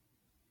of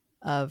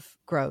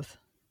growth.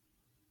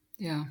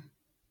 Yeah.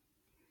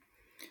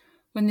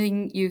 One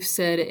thing you've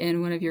said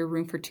in one of your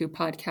Room for Two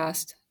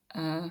podcasts,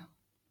 and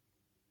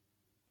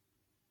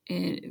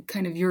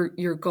kind of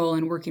your goal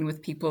in working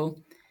with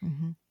people,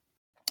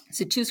 is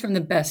to choose from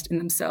the best in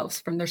themselves,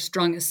 from their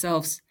strongest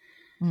selves,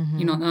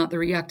 not their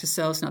reactive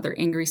selves, not their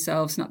angry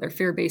selves, not their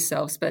fear-based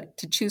selves, but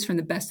to choose from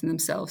the best in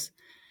themselves.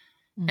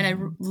 And I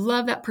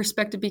love that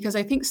perspective because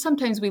I think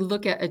sometimes we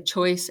look at a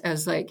choice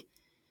as like,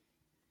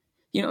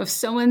 if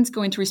someone's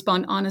going to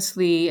respond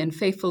honestly and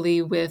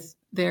faithfully with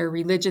their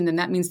religion, then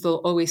that means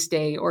they'll always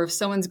stay. Or if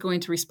someone's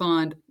going to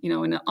respond, in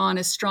an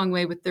honest, strong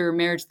way with their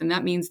marriage, then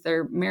that means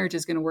their marriage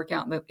is going to work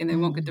out and they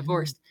won't get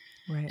divorced.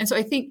 Right. And so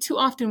I think too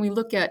often we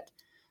look at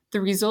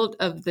the result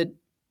of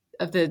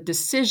the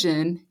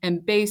decision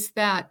and base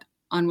that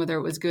on whether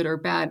it was good or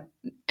bad.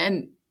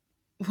 And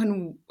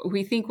when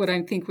we think what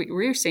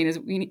we're saying is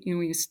we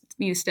need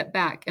to step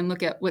back and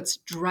look at what's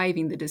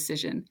driving the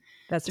decision.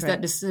 That's is right.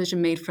 that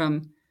decision made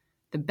from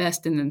the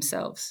best in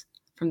themselves,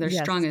 from their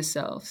strongest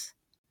selves?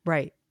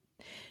 Right.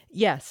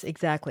 Yes,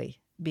 exactly.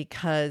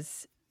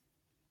 Because,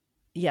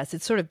 yes,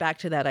 it's sort of back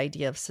to that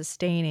idea of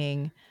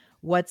sustaining.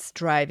 What's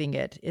driving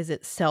it? Is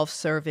it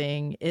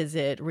self-serving? Is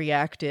it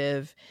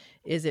reactive?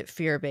 Is it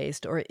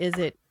fear-based? Or is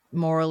it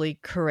morally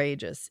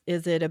courageous?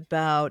 Is it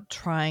about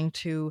trying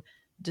to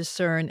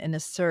discern and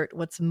assert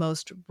what's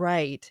most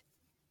right,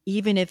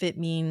 even if it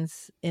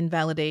means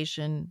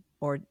invalidation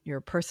or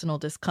your personal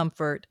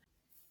discomfort,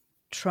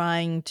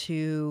 trying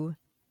to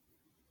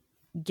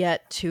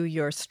get to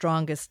your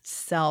strongest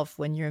self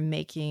when you're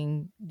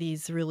making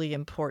these really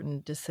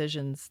important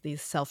decisions,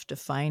 these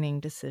self-defining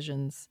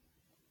decisions.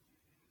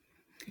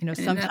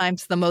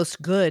 Sometimes the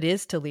most good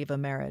is to leave a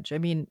marriage. I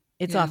mean,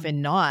 it's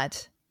often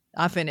not.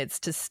 Often it's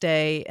to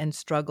stay and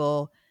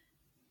struggle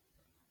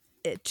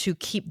to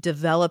keep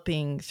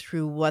developing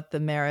through what the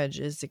marriage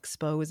is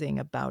exposing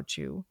about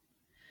you.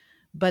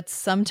 But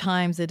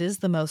sometimes it is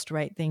the most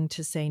right thing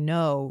to say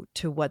no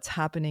to what's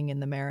happening in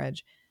the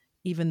marriage,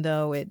 even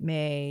though it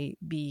may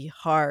be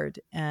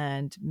hard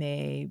and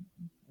may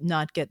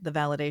not get the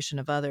validation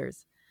of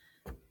others.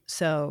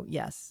 So,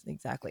 yes,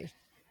 exactly.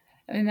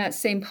 In that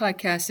same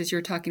podcast, as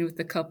you're talking with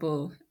the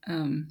couple,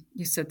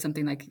 you said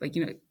something like,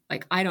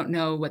 I don't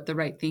know what the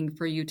right thing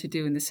for you to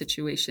do in this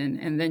situation.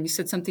 And then you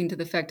said something to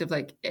the effect of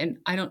and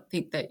I don't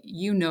think that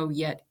you know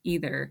yet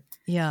either.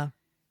 Yeah.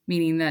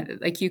 Meaning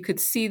that you could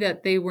see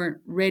that they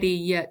weren't ready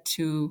yet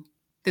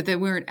that they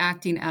weren't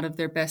acting out of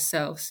their best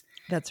selves.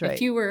 That's right.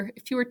 If you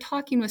were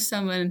talking with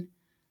someone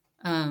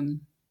who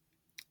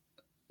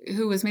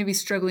was maybe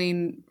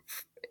struggling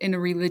in a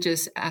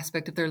religious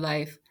aspect of their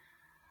life,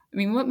 I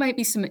mean, what might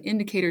be some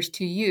indicators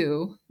to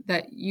you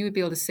that you would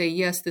be able to say,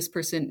 yes, this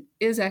person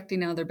is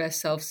acting out their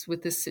best selves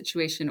with this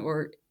situation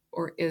or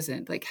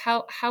isn't? Like,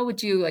 how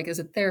would you, as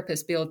a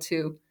therapist, be able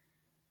to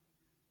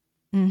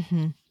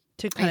kind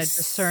of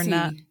discern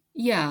that?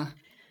 Yeah.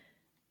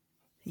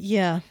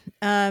 Yeah.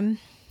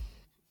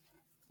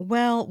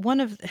 Well,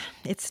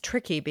 it's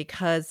tricky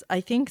because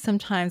I think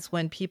sometimes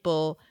when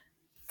people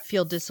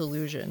feel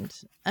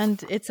disillusioned,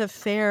 and it's a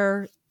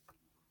fair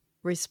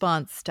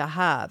response to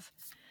have,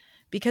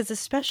 because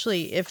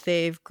especially if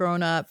they've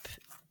grown up,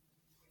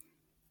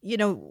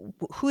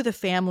 who the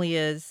family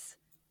is.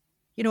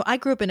 I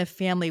grew up in a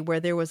family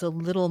where there was a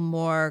little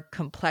more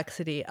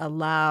complexity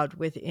allowed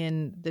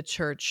within the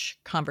church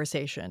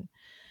conversation.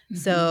 Mm-hmm.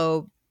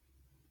 So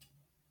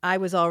I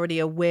was already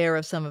aware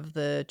of some of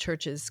the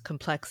church's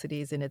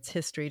complexities in its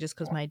history just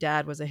because my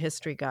dad was a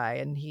history guy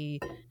and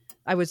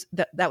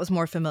that was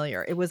more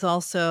familiar. It was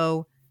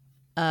also,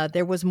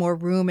 there was more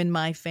room in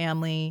my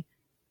family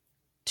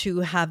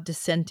to have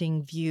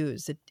dissenting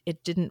views.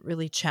 It didn't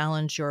really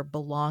challenge your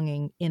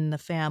belonging in the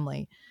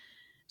family.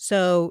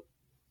 So,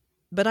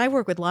 but I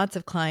work with lots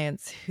of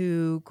clients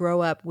who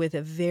grow up with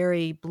a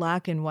very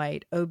black and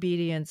white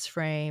obedience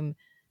frame,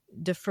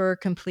 defer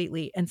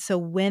completely. And so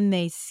when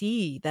they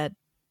see that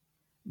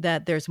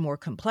there's more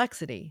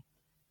complexity,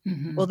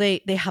 well,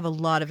 they have a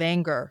lot of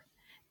anger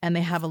and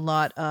they have a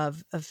lot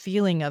of a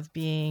feeling of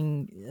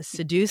being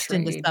seduced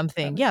into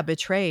something. Yeah,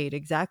 betrayed,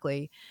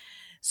 exactly.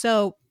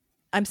 So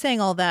I'm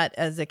saying all that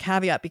as a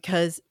caveat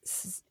because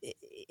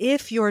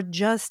if you're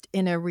just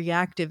in a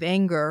reactive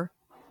anger,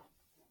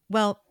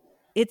 well,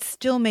 it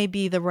still may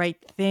be the right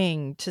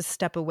thing to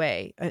step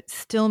away. It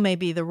still may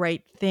be the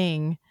right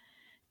thing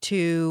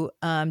to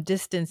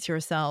distance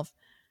yourself.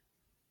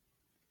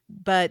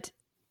 But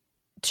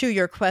to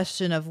your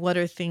question of what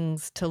are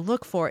things to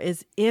look for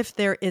is if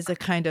there is a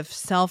kind of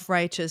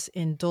self-righteous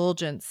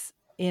indulgence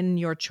in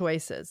your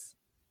choices,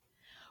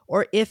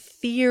 or if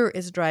fear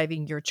is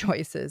driving your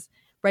choices,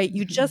 right?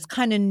 You just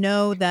kind of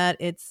know that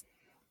it's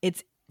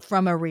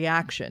from a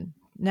reaction.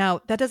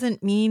 Now, that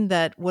doesn't mean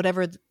that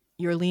whatever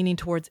you're leaning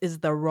towards is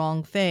the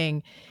wrong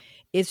thing.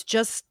 It's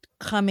just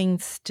coming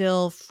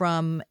still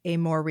from a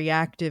more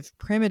reactive,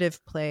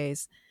 primitive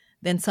place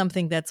than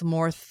something that's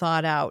more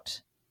thought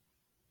out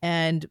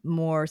and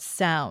more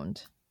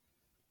sound.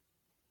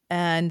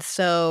 And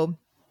so,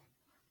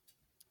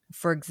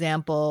 for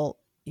example,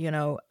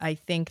 I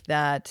think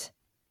that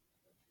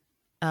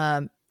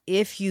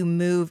if you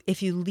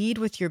lead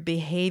with your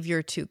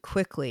behavior too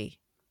quickly,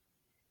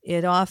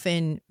 it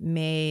often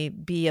may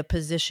be a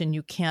position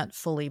you can't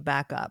fully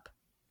back up.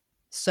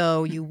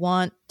 So you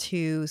want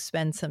to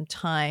spend some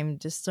time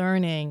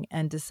discerning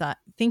and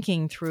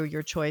thinking through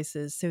your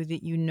choices so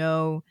that you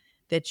know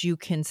that you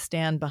can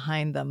stand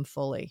behind them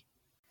fully.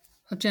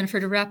 Well, Jennifer,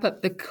 to wrap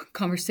up the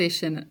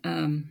conversation,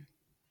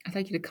 I'd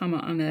like you to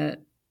comment on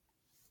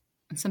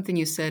something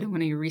you said in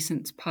one of your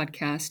recent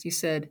podcasts. You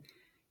said,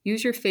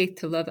 use your faith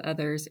to love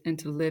others and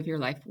to live your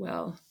life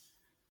well.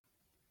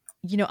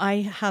 I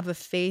have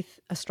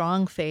a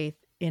strong faith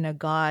in a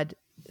God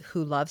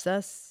who loves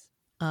us,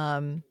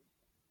 in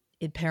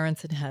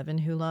parents in heaven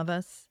who love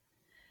us,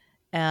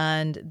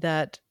 and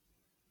that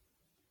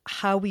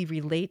how we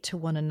relate to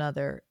one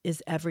another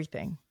is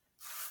everything.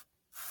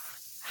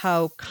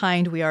 How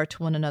kind we are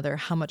to one another,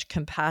 how much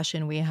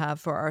compassion we have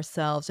for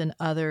ourselves and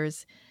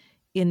others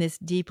in this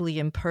deeply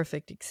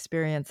imperfect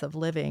experience of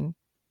living,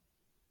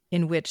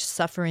 in which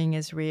suffering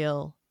is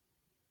real,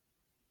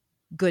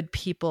 good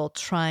people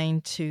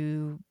trying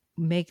to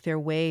make their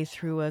way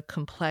through a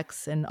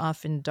complex and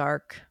often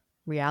dark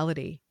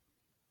reality.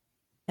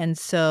 And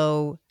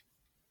so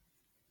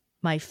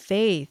my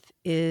faith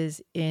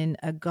is in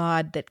a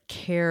God that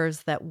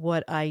cares that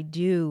what I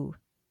do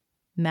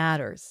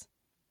matters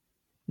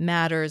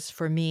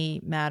for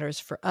me, matters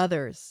for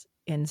others.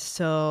 And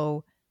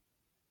so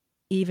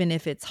even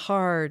if it's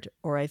hard,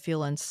 or I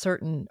feel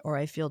uncertain, or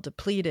I feel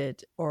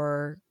depleted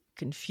or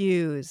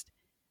confused,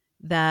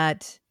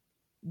 that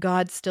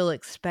God still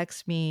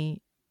expects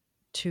me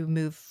to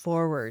move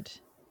forward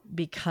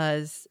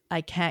because I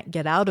can't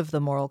get out of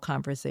the moral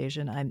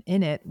conversation. I'm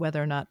in it,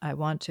 whether or not I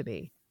want to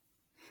be.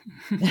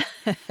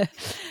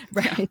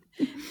 Right.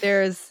 Yeah.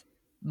 There's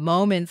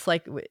moments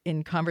like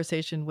in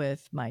conversation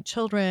with my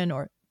children,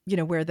 or,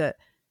 where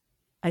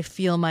I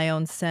feel my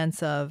own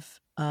sense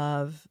of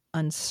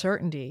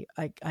uncertainty.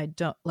 I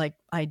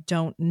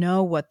don't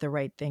know what the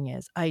right thing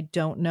is. I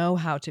don't know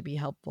how to be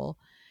helpful.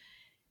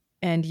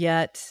 And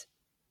yet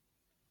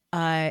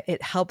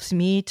it helps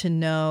me to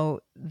know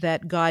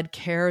that God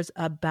cares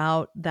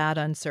about that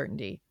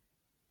uncertainty.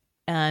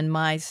 And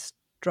my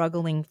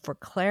struggling for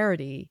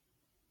clarity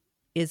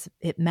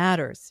it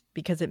matters,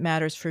 because it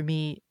matters for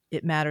me,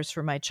 it matters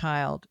for my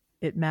child,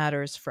 it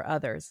matters for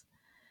others.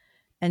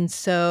 And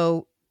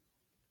so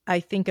I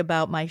think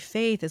about my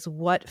faith as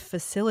what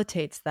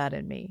facilitates that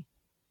in me.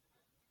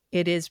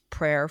 It is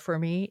prayer for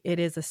me. It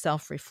is a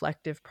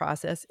self-reflective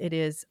process. It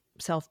is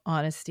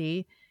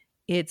self-honesty.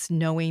 It's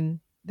knowing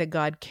that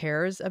God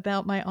cares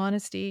about my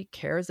honesty,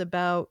 cares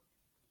about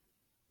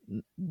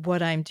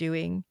what I'm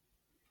doing.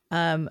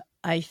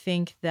 I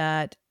think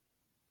that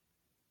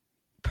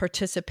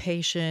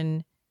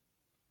participation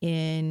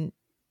in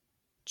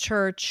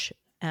church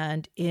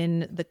and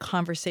in the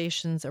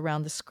conversations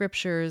around the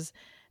scriptures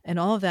and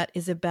all of that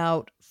is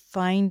about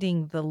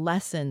finding the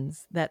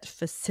lessons that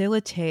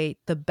facilitate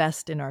the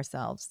best in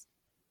ourselves.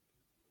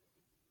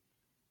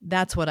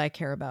 That's what I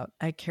care about.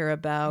 I care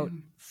about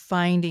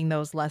finding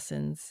those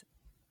lessons,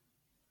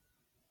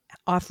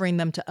 offering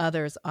them to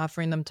others,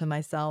 offering them to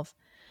myself.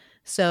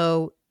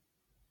 So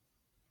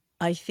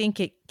I think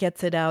it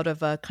gets it out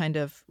of a kind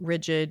of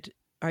rigid,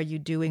 are you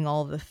doing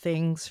all the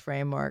things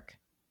framework?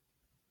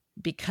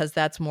 Because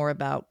that's more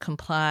about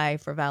comply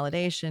for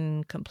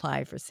validation,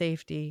 comply for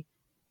safety,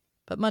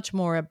 but much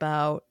more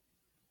about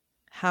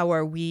how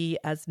are we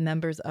as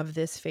members of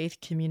this faith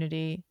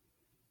community,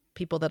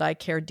 people that I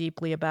care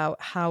deeply about,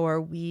 how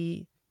are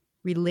we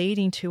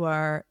relating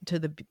to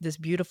this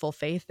beautiful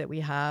faith that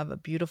we have, a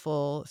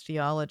beautiful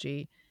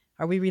theology?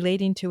 Are we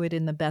relating to it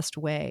in the best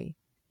way?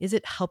 Is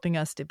it helping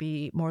us to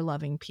be more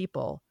loving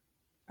people?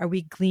 Are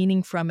we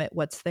gleaning from it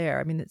what's there?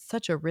 I mean, it's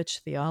such a rich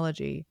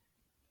theology.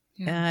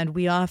 Yeah. And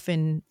we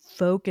often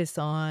focus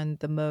on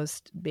the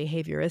most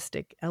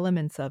behavioristic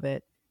elements of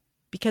it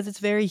because it's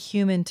very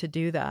human to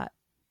do that.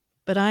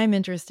 But I'm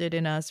interested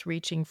in us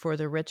reaching for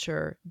the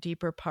richer,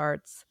 deeper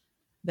parts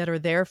that are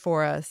there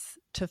for us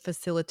to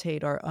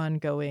facilitate our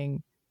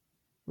ongoing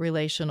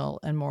relational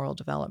and moral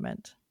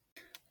development.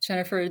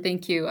 Jennifer,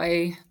 thank you.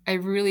 I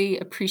really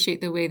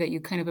appreciate the way that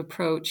you kind of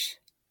approach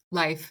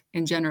life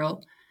in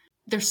general.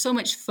 There's so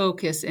much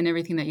focus in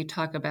everything that you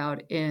talk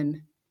about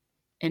in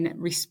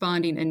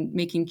responding and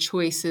making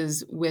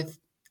choices with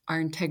our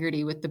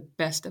integrity, with the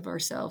best of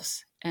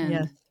ourselves. And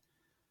Yes.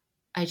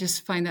 I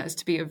just find that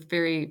to be a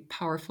very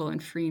powerful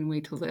and freeing way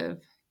to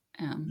live.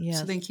 Yes.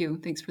 So thank you.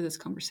 Thanks for this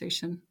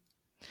conversation.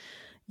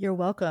 You're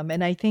welcome.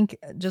 And I think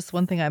just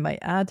one thing I might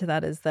add to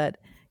that is that,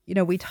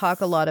 we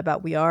talk a lot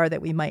about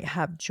that we might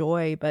have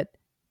joy, but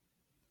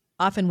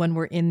often when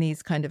we're in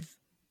these kind of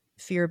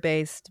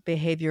fear-based,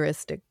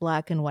 behavioristic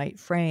black and white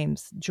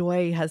frames,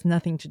 joy has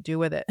nothing to do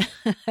with it.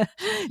 Do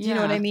you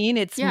know what I mean?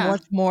 It's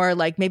much more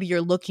like maybe you're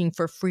looking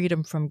for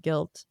freedom from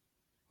guilt,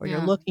 or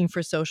you're looking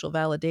for social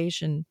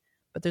validation,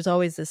 but there's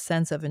always this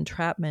sense of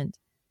entrapment.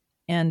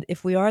 And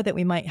if we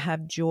might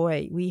have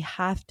joy, we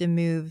have to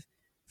move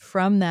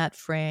from that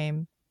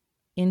frame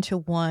into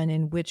one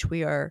in which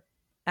we are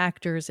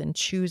actors and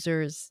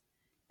choosers,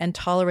 and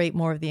tolerate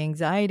more of the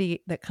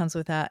anxiety that comes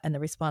with that and the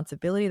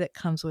responsibility that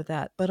comes with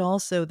that, but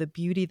also the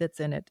beauty that's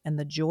in it and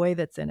the joy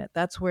that's in it.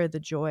 That's where the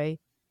joy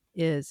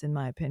is, in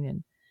my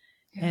opinion.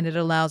 Yeah. And it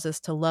allows us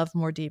to love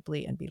more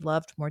deeply and be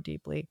loved more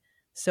deeply.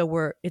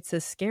 So it's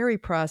a scary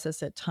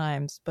process at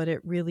times, but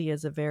it really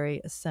is a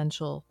very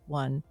essential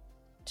one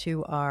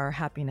to our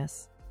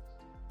happiness.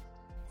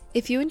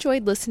 If you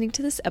enjoyed listening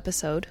to this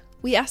episode,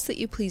 we ask that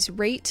you please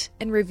rate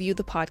and review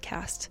the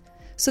podcast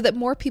so that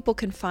more people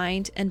can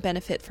find and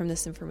benefit from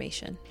this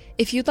information.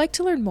 If you'd like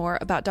to learn more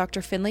about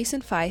Dr.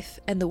 Finlayson Fife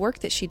and the work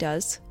that she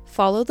does,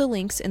 follow the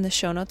links in the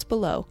show notes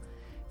below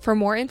for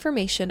more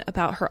information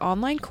about her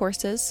online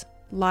courses,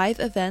 live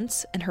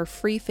events, and her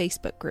free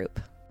Facebook group.